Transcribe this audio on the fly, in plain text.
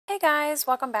Hey guys,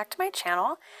 welcome back to my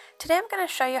channel. Today I'm going to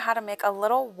show you how to make a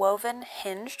little woven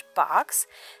hinged box.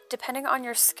 Depending on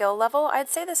your skill level, I'd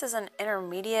say this is an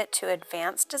intermediate to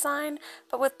advanced design,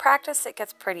 but with practice it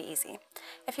gets pretty easy.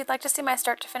 If you'd like to see my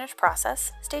start to finish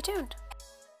process, stay tuned.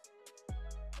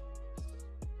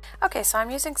 Okay, so I'm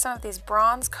using some of these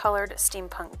bronze colored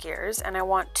steampunk gears, and I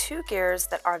want two gears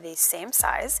that are the same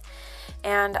size.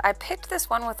 And I picked this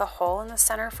one with a hole in the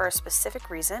center for a specific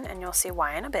reason, and you'll see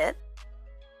why in a bit.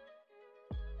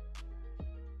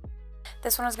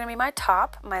 This one is going to be my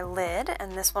top, my lid,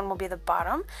 and this one will be the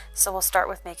bottom. So we'll start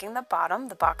with making the bottom,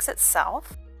 the box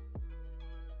itself.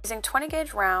 Using 20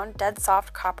 gauge round, dead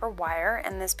soft copper wire,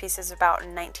 and this piece is about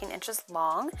 19 inches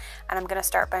long. And I'm going to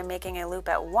start by making a loop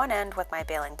at one end with my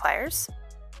baling pliers.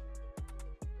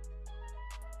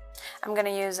 I'm going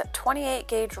to use 28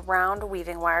 gauge round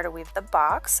weaving wire to weave the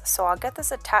box. So I'll get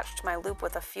this attached to my loop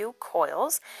with a few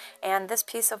coils, and this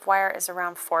piece of wire is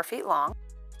around 4 feet long.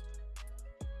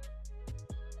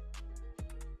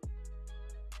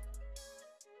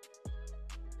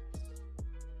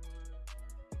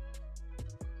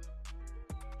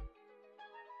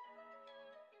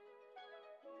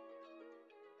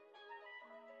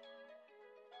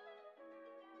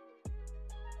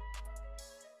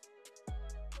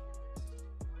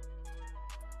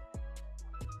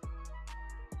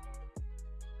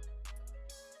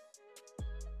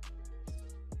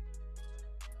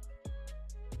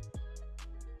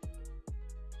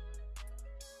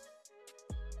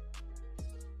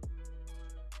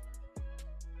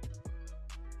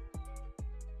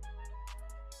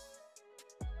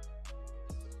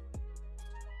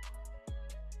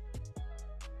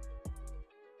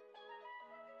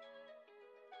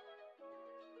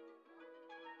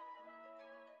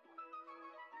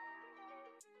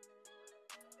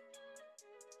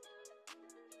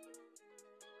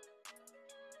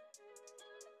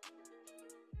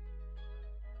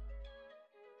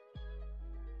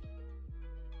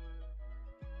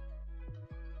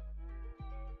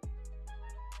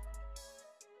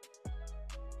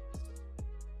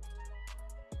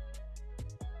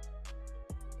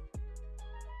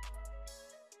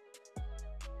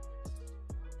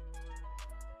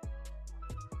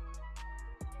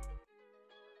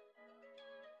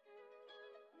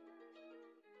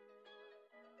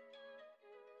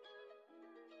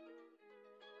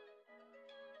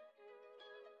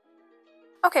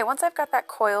 Okay, once I've got that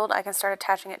coiled, I can start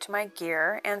attaching it to my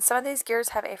gear, and some of these gears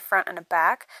have a front and a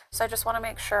back, so I just want to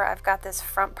make sure I've got this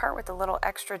front part with a little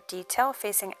extra detail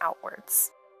facing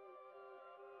outwards.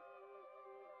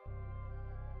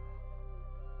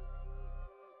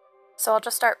 So I'll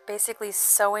just start basically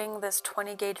sewing this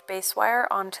 20 gauge base wire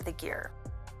onto the gear.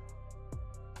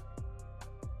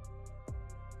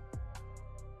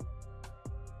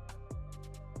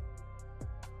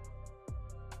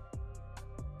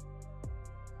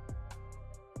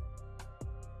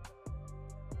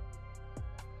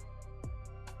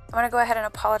 I'm going to go ahead and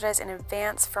apologize in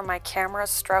advance for my camera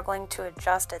struggling to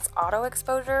adjust its auto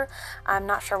exposure. I'm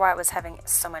not sure why it was having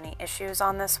so many issues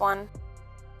on this one.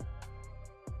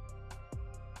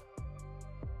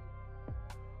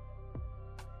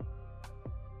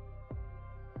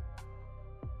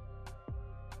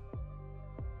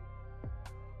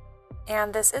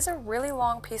 And this is a really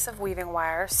long piece of weaving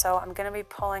wire, so I'm going to be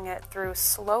pulling it through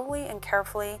slowly and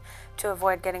carefully to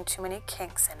avoid getting too many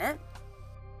kinks in it.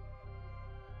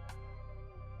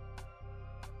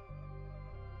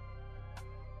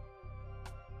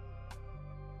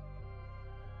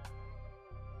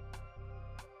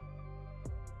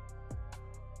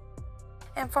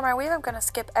 And for my weave, I'm going to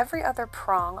skip every other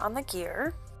prong on the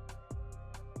gear.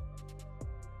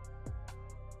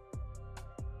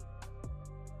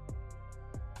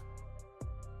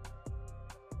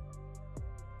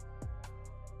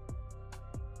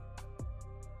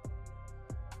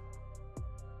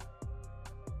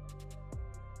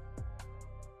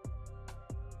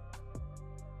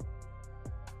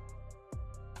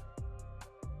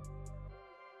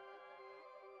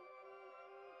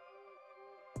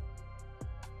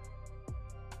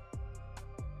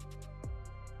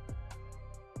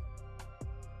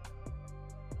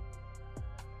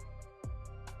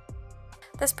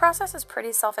 This process is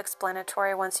pretty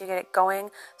self-explanatory once you get it going,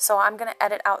 so I'm going to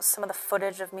edit out some of the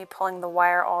footage of me pulling the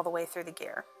wire all the way through the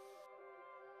gear.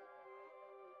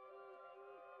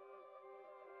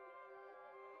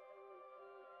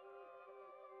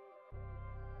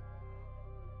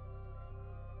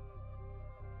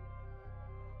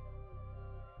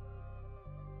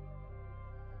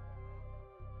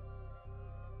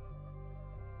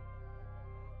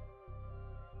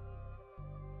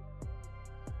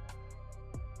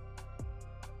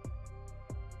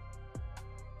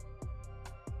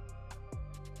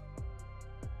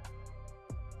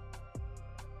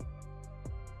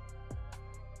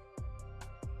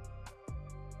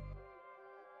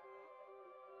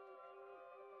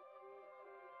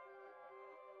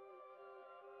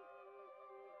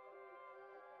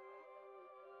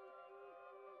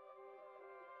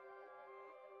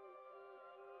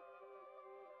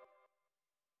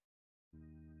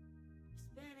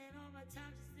 my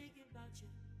time just thinking about you.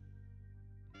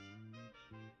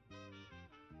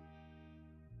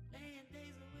 Laying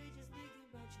days away just thinking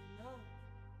about your love.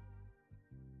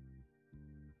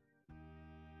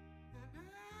 And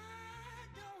I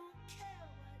don't care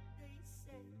what they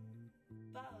say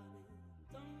about it.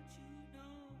 Don't you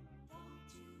know? Don't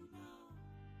you know?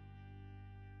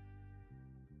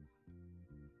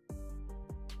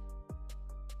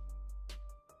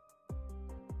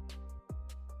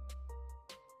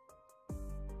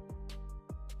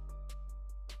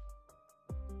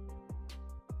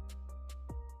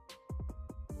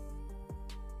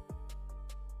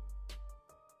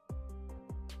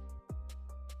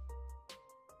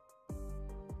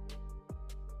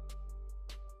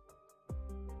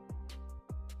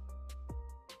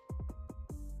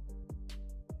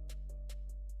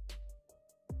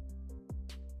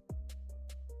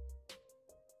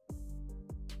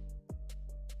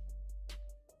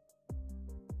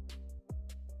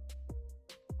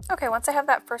 Okay, once I have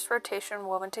that first rotation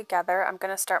woven together, I'm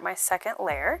going to start my second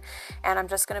layer, and I'm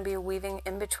just going to be weaving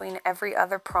in between every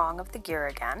other prong of the gear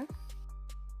again.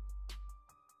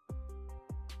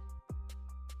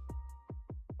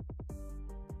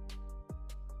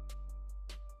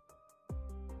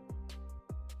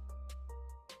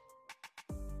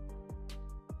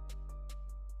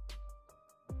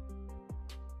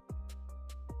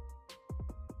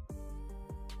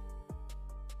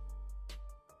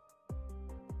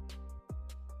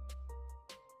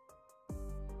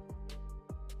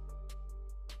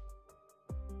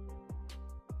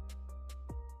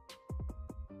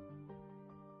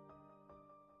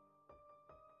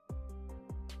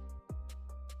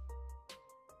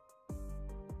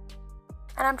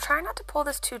 And I'm trying not to pull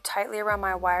this too tightly around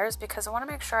my wires because I want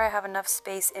to make sure I have enough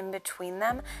space in between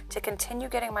them to continue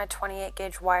getting my 28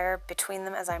 gauge wire between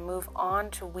them as I move on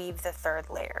to weave the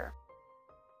third layer.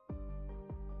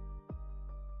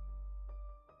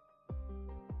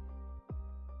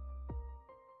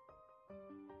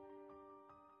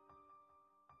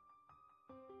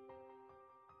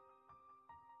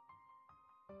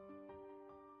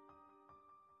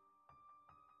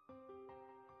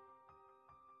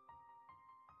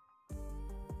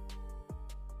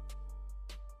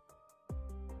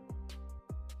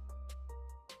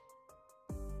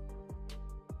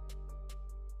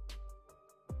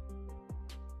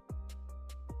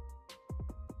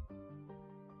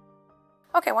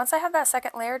 Okay, once I have that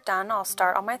second layer done, I'll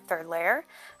start on my third layer,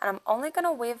 and I'm only going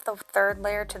to weave the third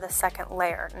layer to the second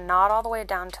layer, not all the way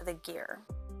down to the gear.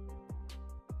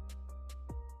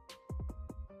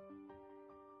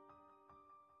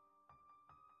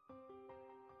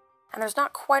 And there's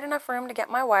not quite enough room to get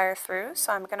my wire through,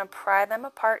 so I'm going to pry them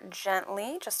apart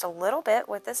gently, just a little bit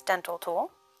with this dental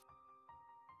tool.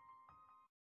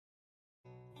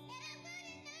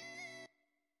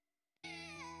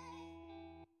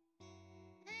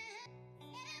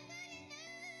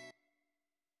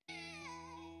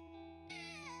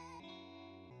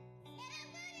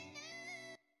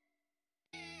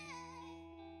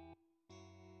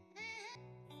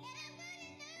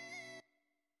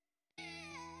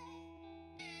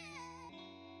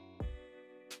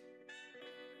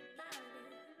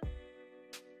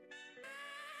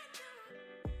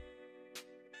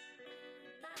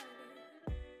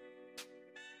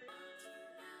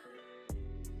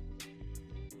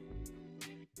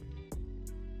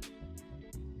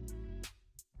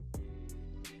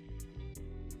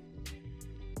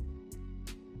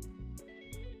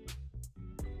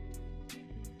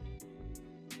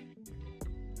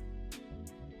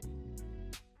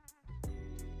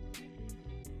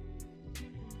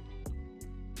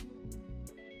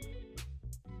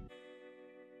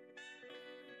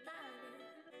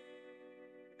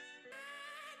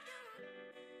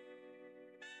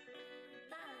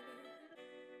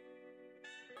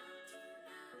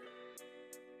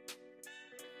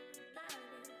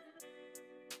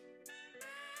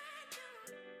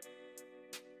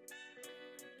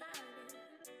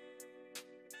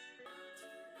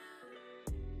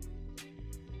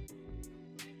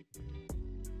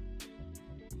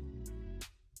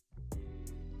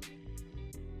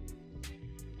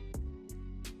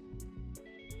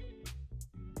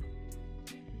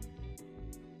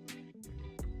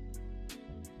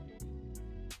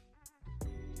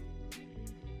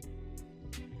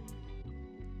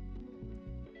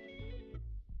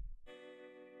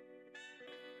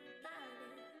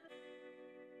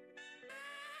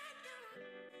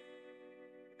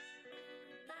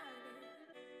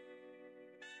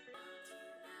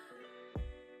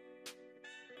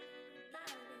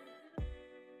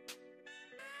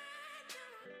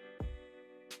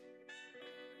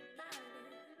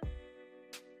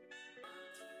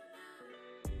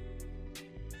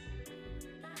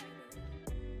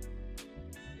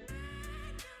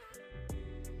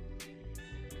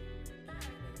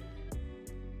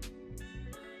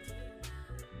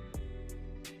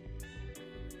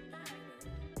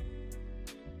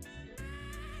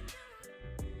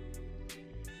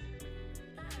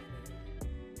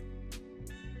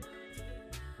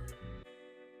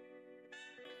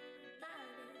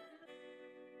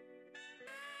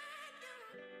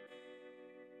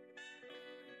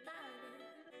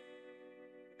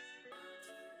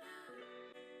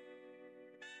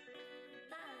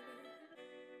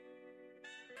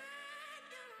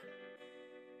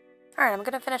 Alright, I'm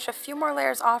going to finish a few more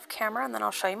layers off camera and then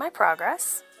I'll show you my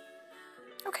progress.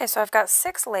 Okay, so I've got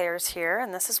 6 layers here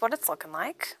and this is what it's looking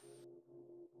like.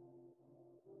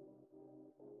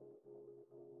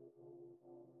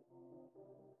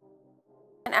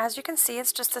 And as you can see,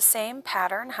 it's just the same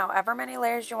pattern, however many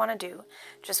layers you want to do.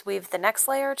 Just weave the next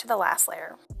layer to the last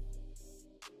layer.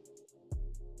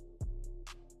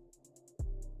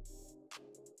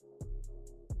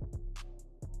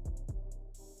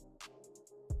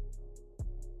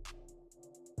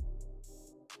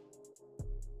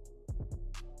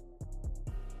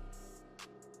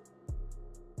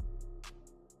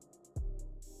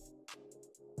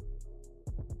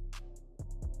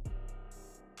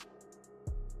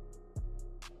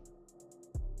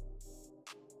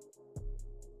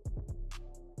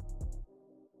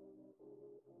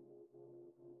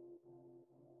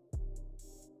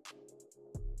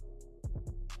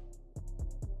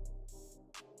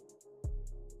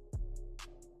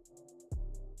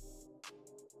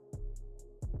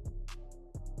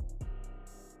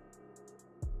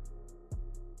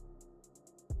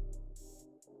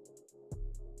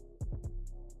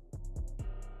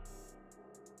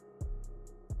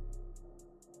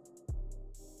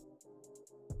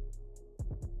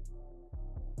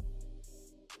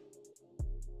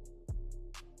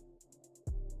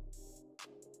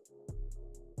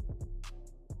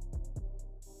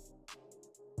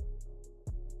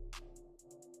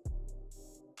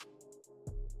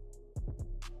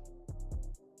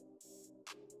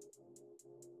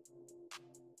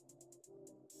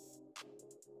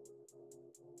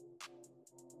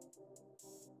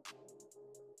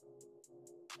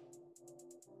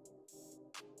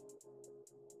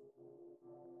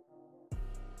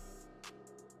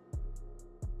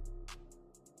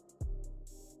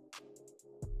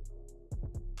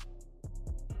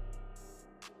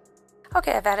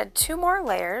 Okay, I've added 2 more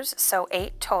layers, so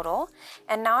 8 total,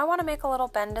 and now I want to make a little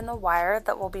bend in the wire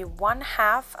that will be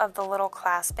 1/2 of the little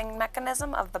clasping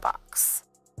mechanism of the box.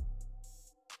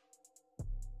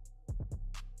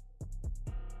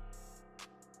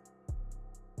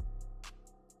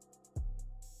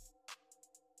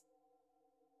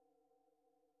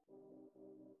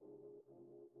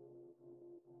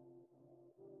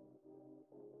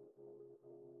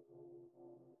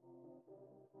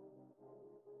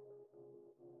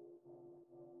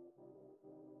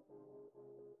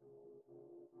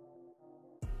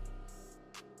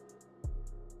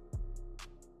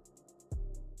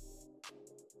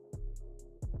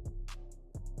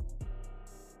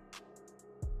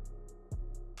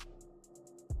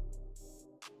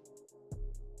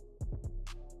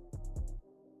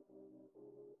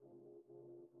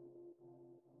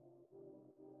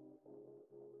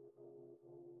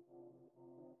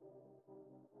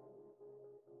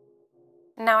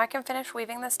 Now I can finish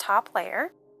weaving this top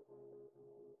layer.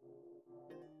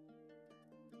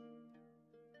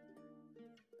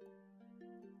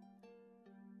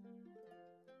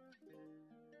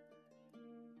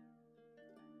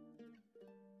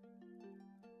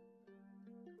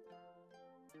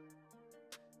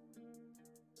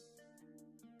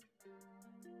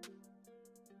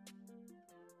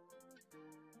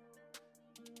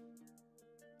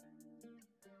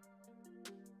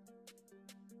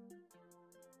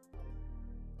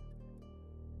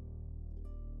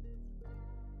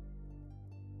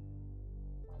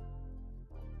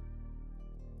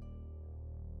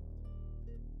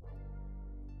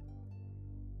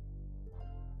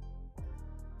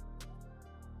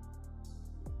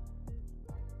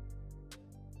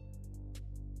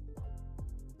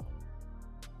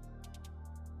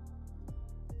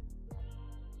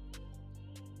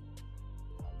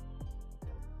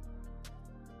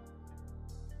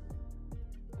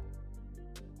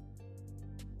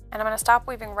 And I'm going to stop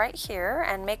weaving right here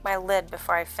and make my lid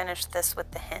before I finish this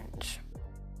with the hinge.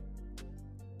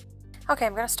 Okay,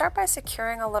 I'm going to start by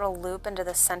securing a little loop into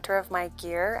the center of my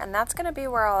gear, and that's going to be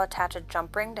where I'll attach a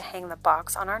jump ring to hang the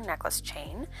box on our necklace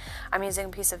chain. I'm using a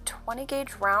piece of 20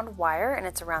 gauge round wire and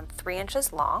it's around 3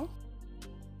 inches long.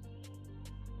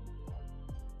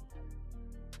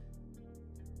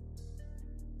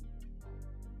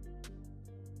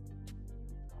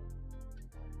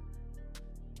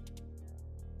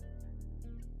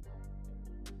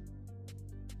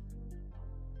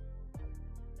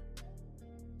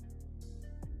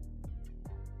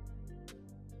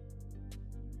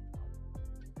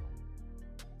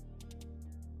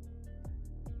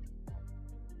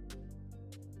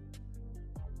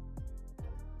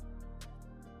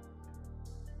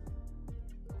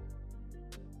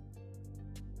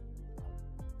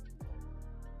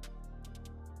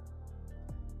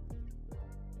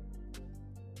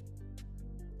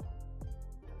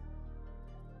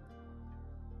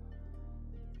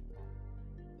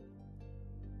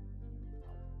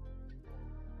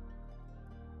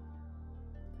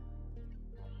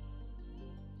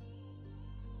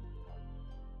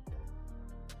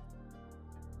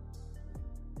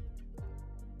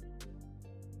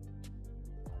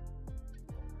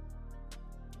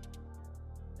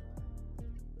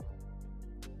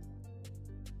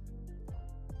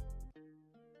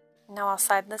 Now I'll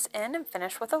slide this in and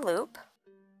finish with a loop.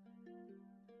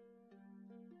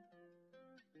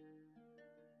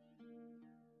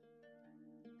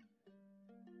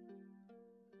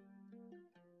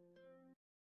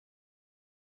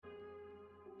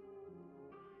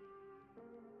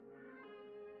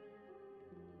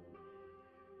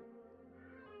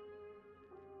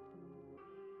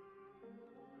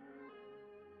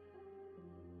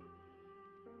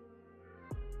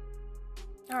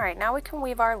 Alright, now we can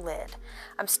weave our lid.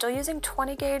 I'm still using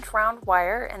 20 gauge round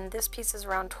wire, and this piece is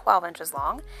around 12 inches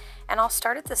long. And I'll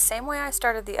start it the same way I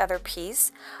started the other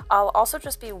piece. I'll also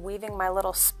just be weaving my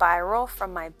little spiral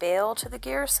from my bail to the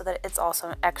gear so that it's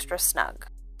also extra snug.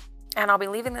 And I'll be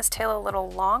leaving this tail a little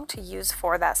long to use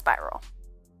for that spiral.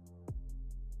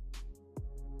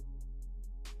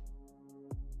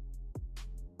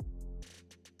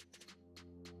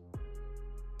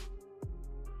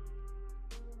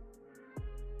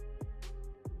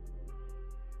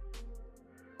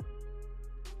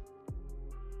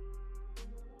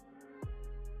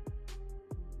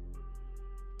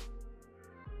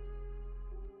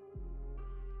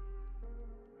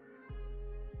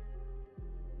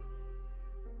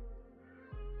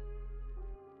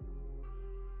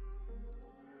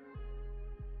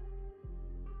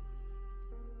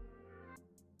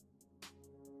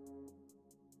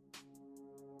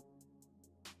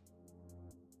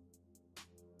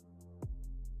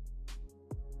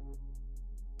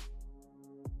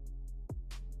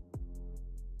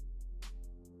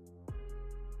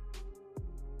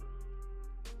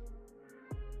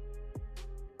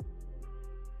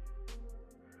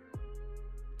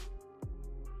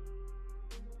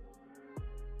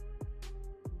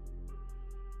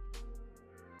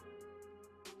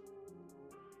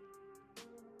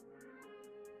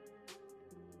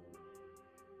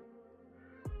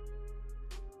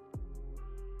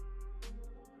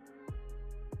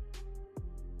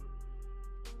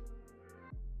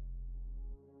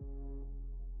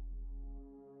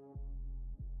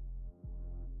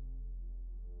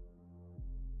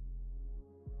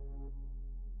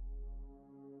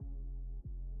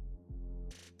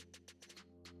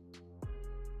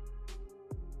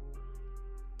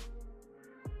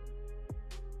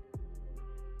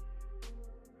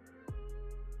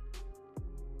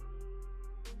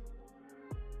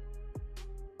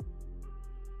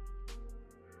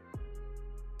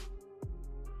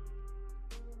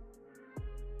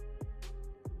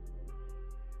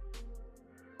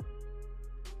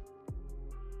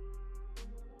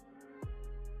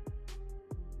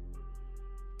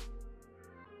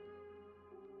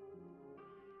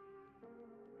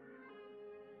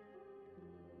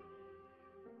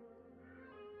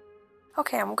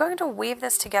 Okay, I'm going to weave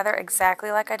this together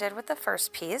exactly like I did with the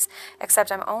first piece,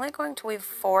 except I'm only going to weave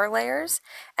 4 layers,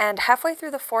 and halfway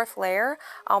through the 4th layer,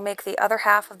 I'll make the other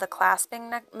half of the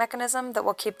clasping mechanism that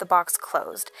will keep the box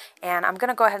closed. And I'm going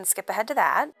to go ahead and skip ahead to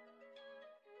that.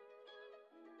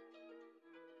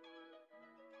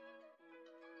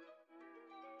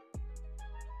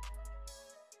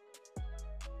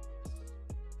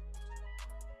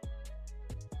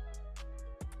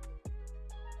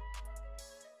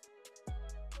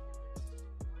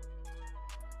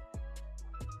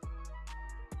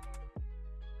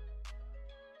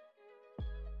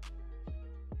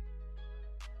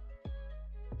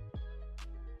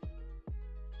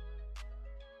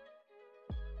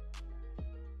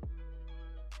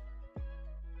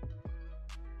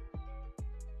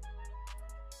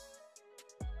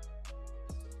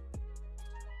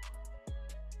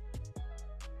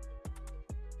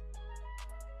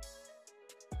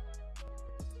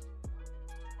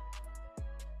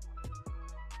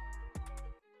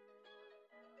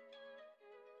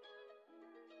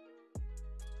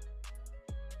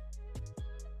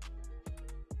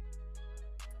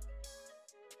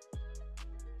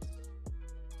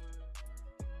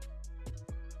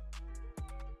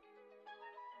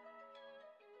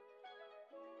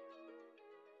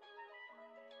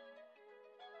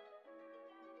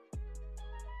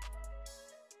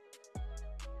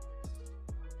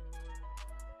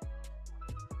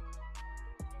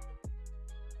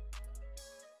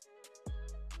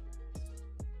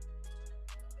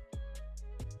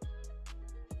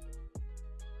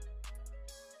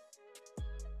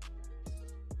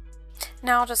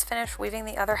 Now I'll just finish weaving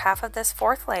the other half of this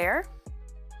 4th layer.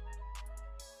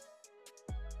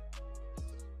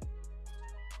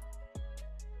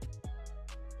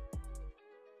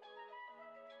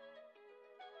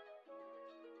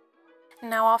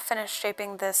 Now I'll finish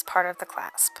shaping this part of the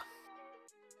clasp.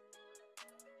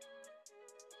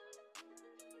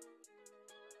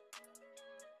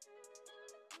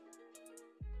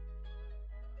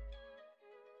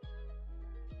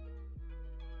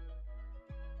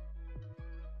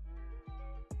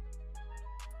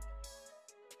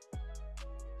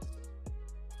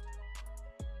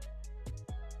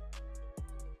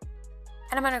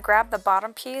 And I'm going to grab the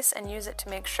bottom piece and use it to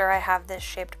make sure I have this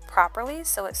shaped properly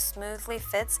so it smoothly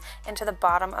fits into the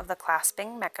bottom of the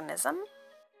clasping mechanism.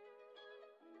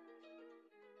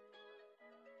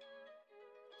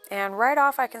 And right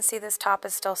off I can see this top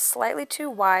is still slightly too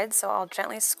wide, so I'll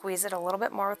gently squeeze it a little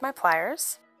bit more with my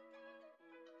pliers.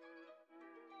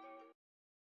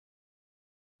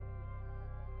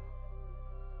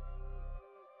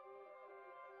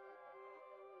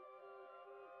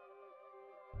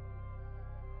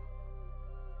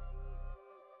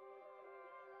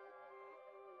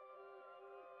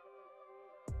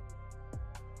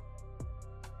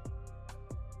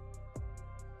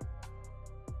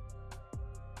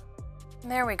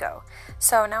 There we go.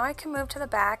 So now I can move to the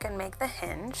back and make the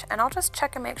hinge, and I'll just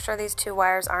check and make sure these two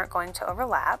wires aren't going to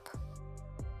overlap.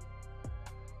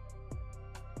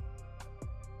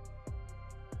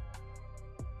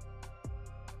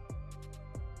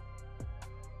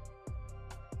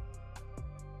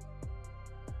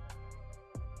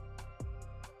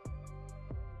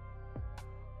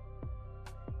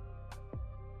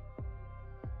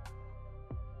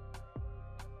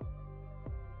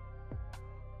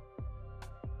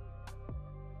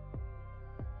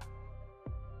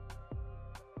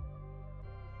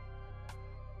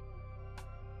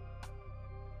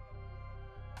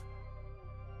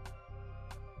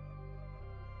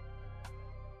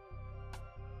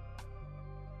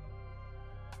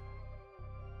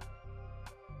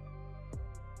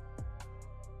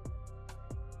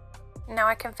 Now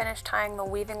I can finish tying the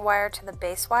weaving wire to the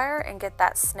base wire and get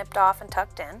that snipped off and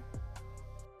tucked in.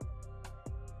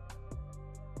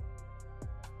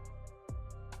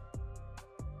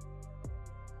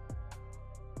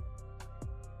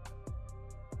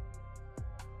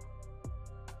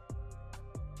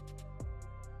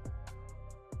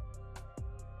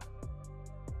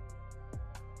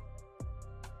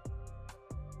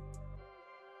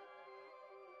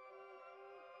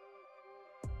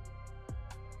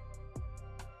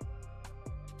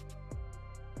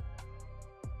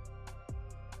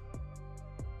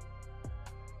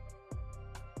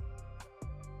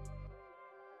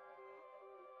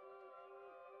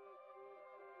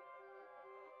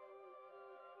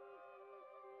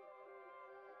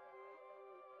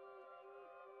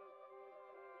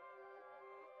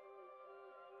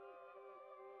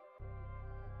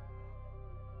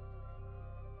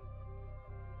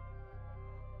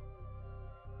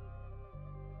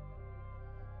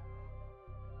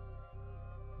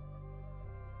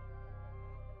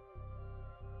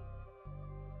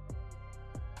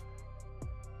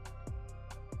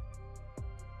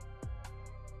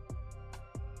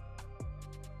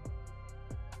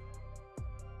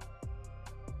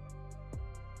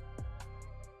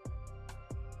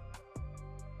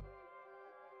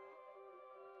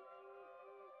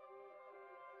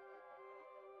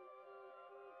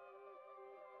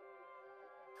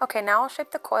 Okay, now I'll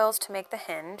shape the coils to make the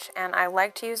hinge, and I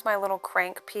like to use my little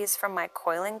crank piece from my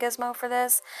coiling gizmo for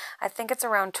this. I think it's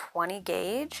around 20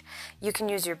 gauge. You can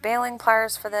use your baling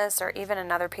pliers for this, or even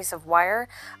another piece of wire.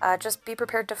 Just be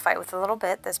prepared to fight with a little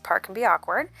bit. This part can be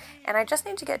awkward. And I just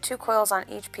need to get 2 coils on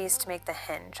each piece to make the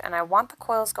hinge, and I want the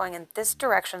coils going in this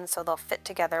direction so they'll fit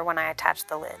together when I attach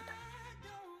the lid.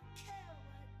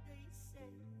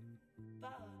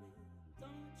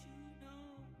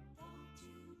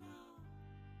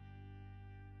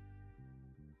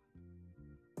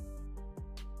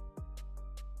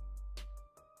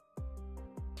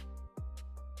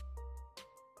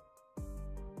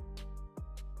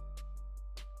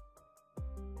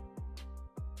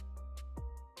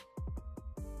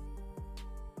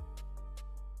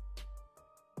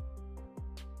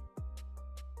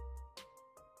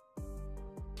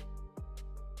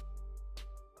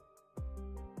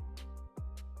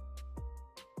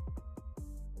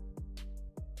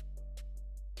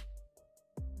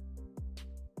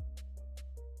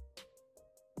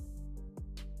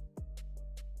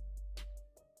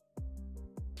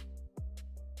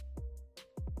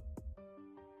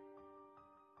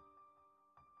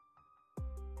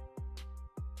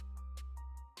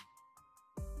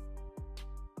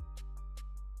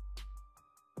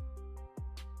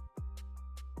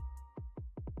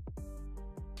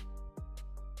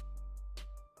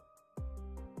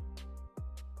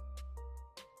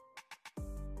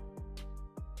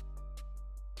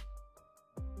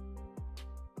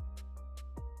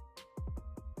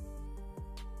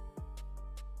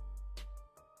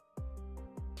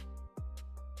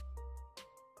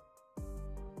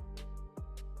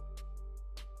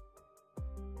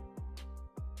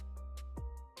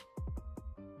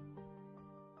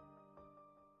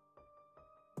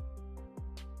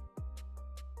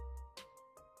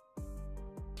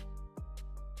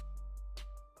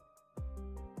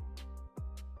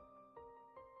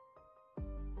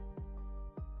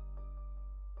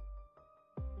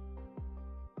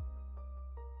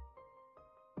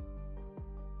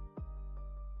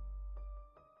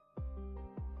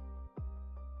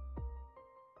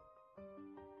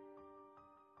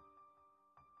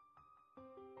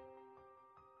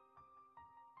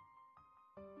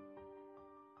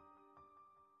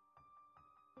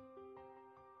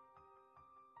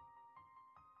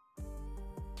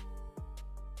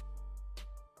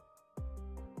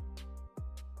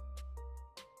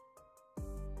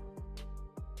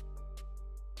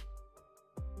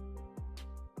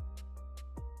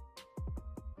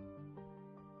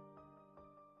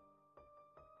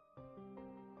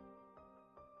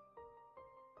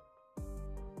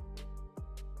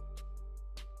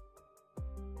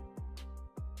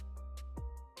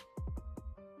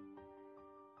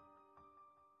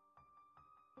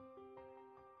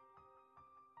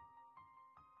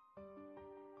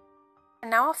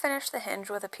 now I'll finish the hinge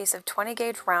with a piece of 20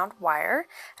 gauge round wire,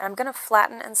 and I'm going to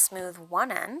flatten and smooth one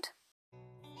end.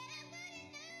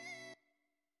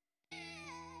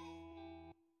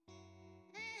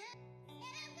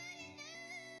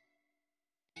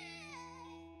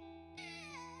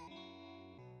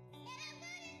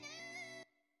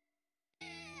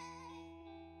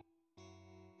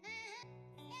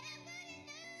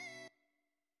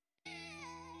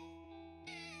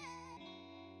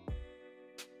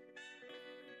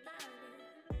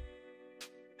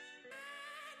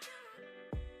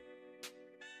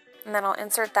 And then I'll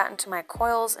insert that into my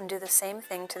coils and do the same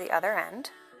thing to the other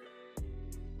end.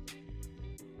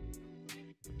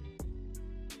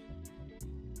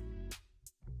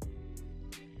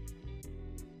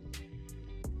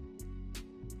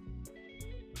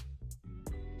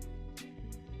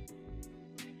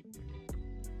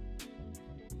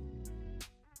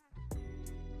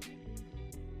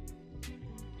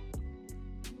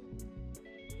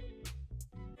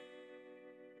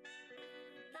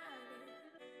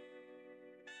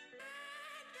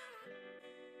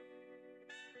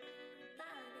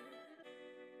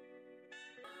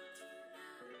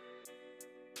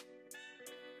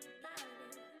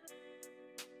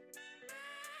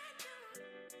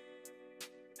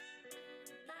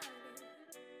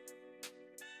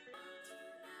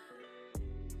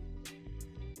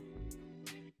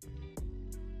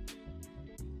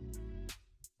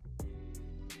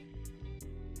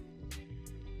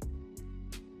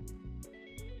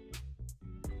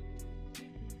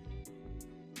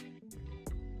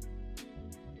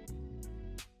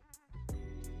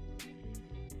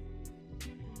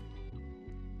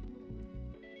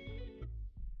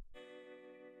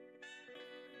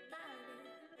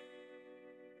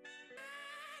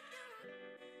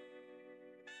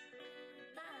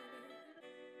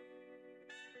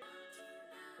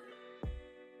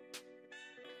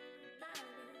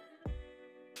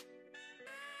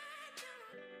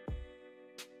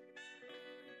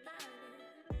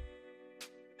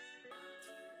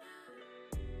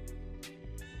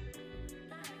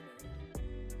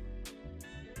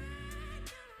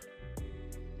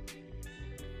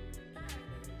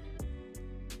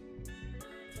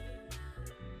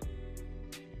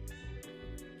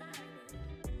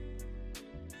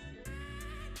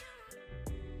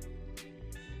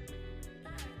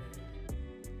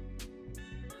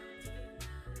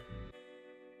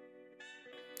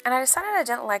 And I decided I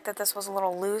didn't like that this was a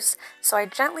little loose, so I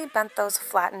gently bent those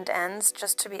flattened ends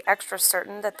just to be extra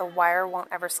certain that the wire won't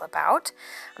ever slip out.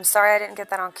 I'm sorry I didn't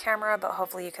get that on camera, but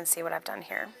hopefully you can see what I've done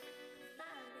here.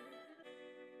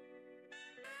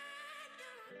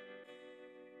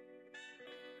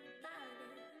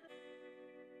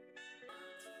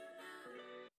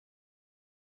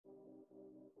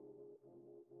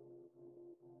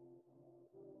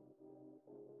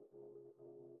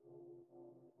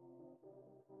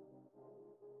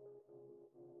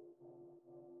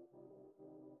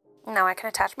 Now I can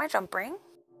attach my jump ring.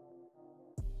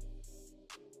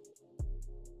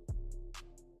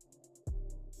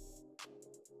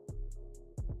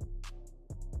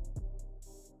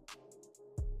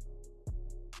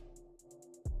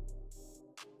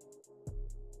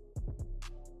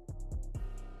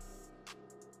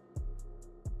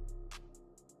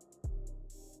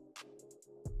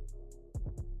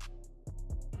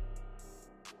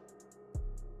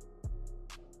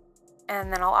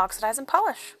 And then I'll oxidize and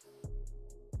polish.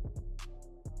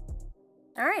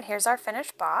 Alright, here's our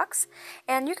finished box,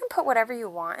 and you can put whatever you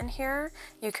want in here.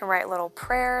 You can write little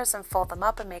prayers and fold them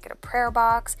up and make it a prayer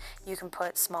box. You can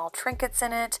put small trinkets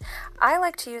in it. I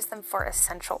like to use them for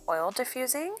essential oil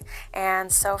diffusing,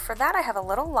 and so for that I have a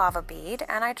little lava bead,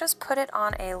 and I just put it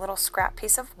on a little scrap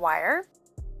piece of wire.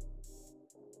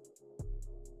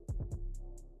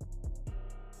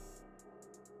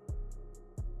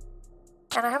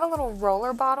 And I have a little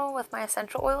roller bottle with my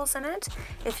essential oils in it.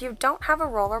 If you don't have a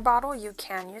roller bottle, you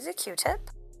can use a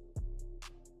Q-tip.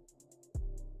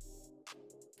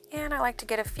 And I like to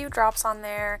get a few drops on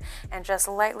there and just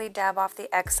lightly dab off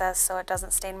the excess so it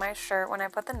doesn't stain my shirt when I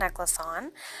put the necklace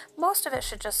on. Most of it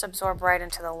should just absorb right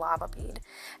into the lava bead.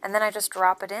 And then I just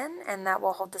drop it in, and that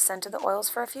will hold the scent of the oils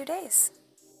for a few days.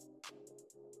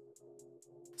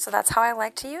 So that's how I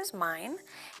like to use mine.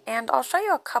 And I'll show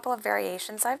you a couple of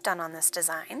variations I've done on this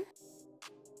design.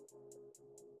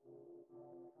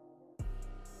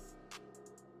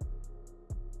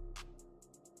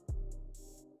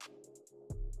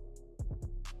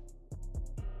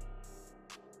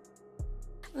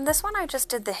 This one I just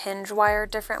did the hinge wire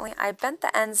differently. I bent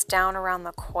the ends down around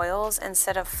the coils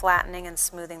instead of flattening and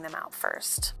smoothing them out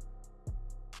first.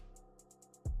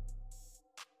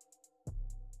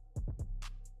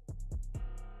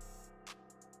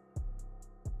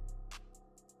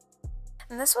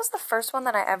 And this was the first one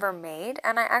that I ever made,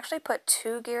 and I actually put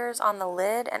 2 gears on the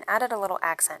lid and added a little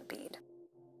accent bead.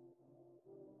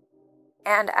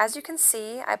 And as you can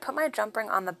see, I put my jump ring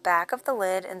on the back of the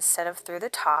lid instead of through the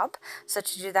top. So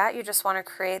to do that, you just want to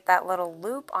create that little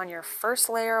loop on your first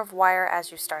layer of wire as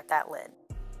you start that lid.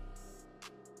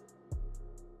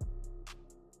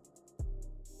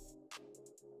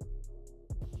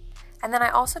 And then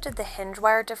I also did the hinge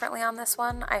wire differently on this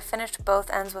one. I finished both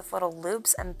ends with little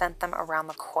loops and bent them around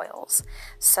the coils.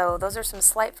 So those are some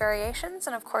slight variations,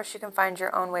 and of course you can find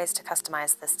your own ways to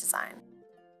customize this design.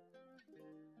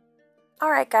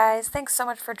 Alright guys, thanks so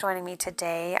much for joining me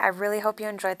today. I really hope you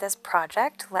enjoyed this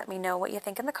project. Let me know what you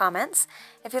think in the comments.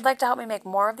 If you'd like to help me make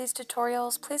more of these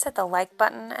tutorials, please hit the like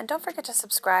button and don't forget to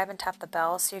subscribe and tap the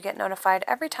bell so you get notified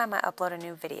every time I upload a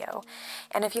new video.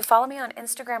 And if you follow me on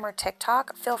Instagram or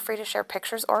TikTok, feel free to share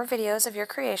pictures or videos of your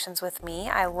creations with me.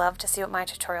 I love to see what my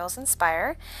tutorials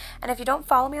inspire. And if you don't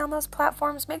follow me on those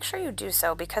platforms, make sure you do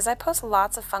so because I post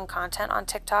lots of fun content on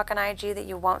TikTok and IG that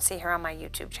you won't see here on my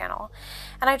YouTube channel.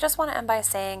 And I just want to end by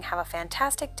saying have a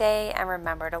fantastic day, and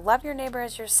remember to love your neighbor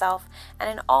as yourself, and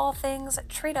in all things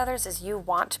treat others as you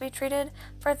want to be treated,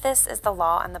 for this is the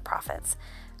law and the prophets.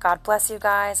 God bless you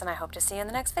guys, and I hope to see you in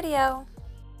the next video.